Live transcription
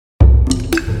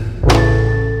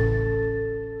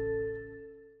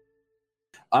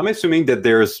I'm assuming that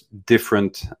there's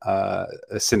different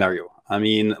scenario. I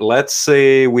mean, let's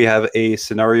say we have a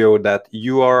scenario that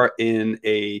you are in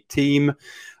a team.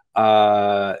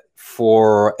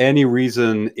 For any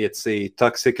reason, it's a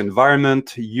toxic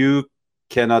environment. You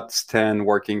cannot stand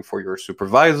working for your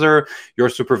supervisor. Your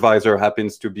supervisor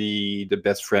happens to be the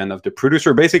best friend of the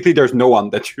producer. Basically, there's no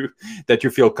one that you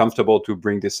feel comfortable to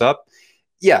bring this up.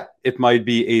 Yeah, it might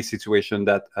be a situation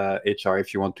that HR,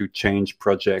 if you want to change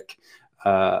project,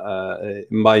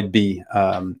 might be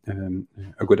a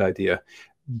good idea.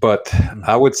 But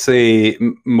I would say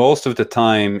most of the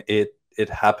time it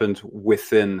happened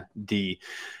within the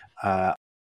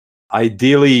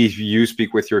ideally you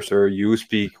speak with your sir, you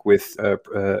speak with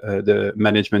the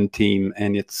management team,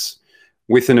 and it's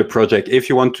within a project. If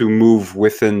you want to move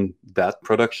within that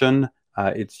production,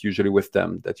 it's usually with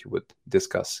them that you would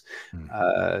discuss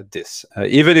this.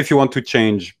 Even if you want to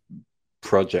change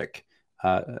project,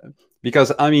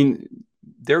 because I mean,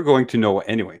 they're going to know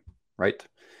anyway, right?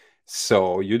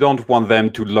 So you don't want them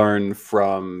to learn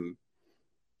from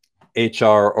HR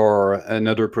or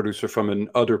another producer from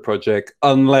another project,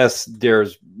 unless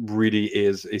there's really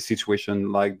is a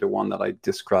situation like the one that I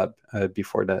described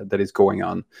before that is going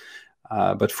on.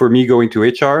 But for me, going to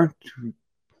HR to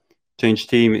change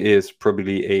team is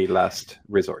probably a last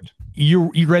resort.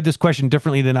 You read this question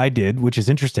differently than I did, which is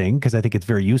interesting because I think it's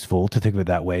very useful to think of it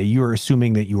that way. You are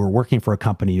assuming that you are working for a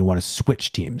company, you want to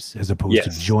switch teams as opposed to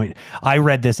join. I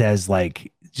read this as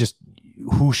like just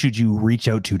who should you reach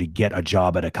out to get a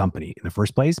job at a company in the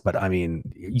first place? But I mean,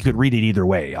 you could read it either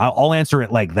way. I'll answer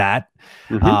it like that.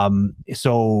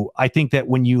 So I think that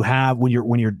when you're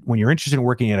interested in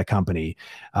working at a company,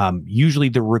 usually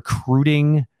the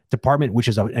recruiting department, which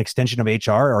is an extension of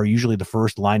HR, are usually the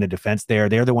first line of defense there.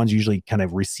 They're the ones usually kind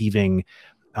of receiving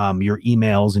your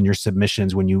emails and your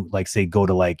submissions when you like say go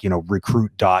to like,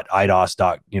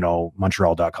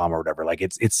 recruit.idos.montreal.com or whatever. Like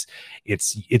it's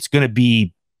going to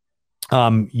be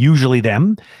usually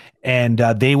them, and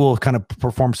they will kind of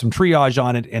perform some triage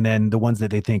on it. And then the ones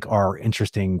that they think are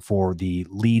interesting for the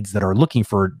leads that are looking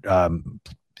for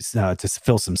to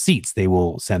fill some seats, they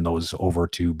will send those over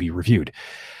to be reviewed.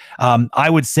 I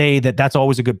would say that that's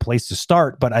always a good place to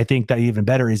start, but I think that even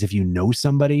better is if you know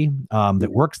somebody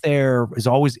that works there. Is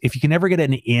always, if you can ever get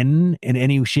an in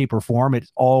any shape or form,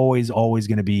 it's always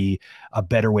going to be a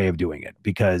better way of doing it,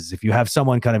 because if you have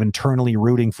someone kind of internally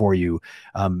rooting for you,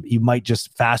 you might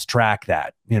just fast track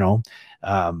that,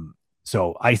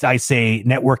 So I say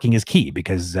networking is key,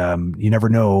 because you never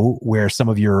know where some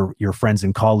of your friends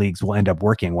and colleagues will end up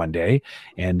working one day,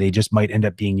 and they just might end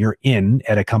up being your in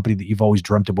at a company that you've always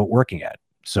dreamt about working at.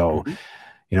 So,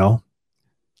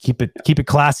 keep it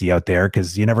classy out there,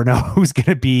 because you never know who's going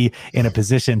to be in a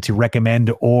position to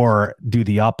recommend or do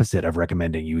the opposite of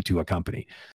recommending you to a company.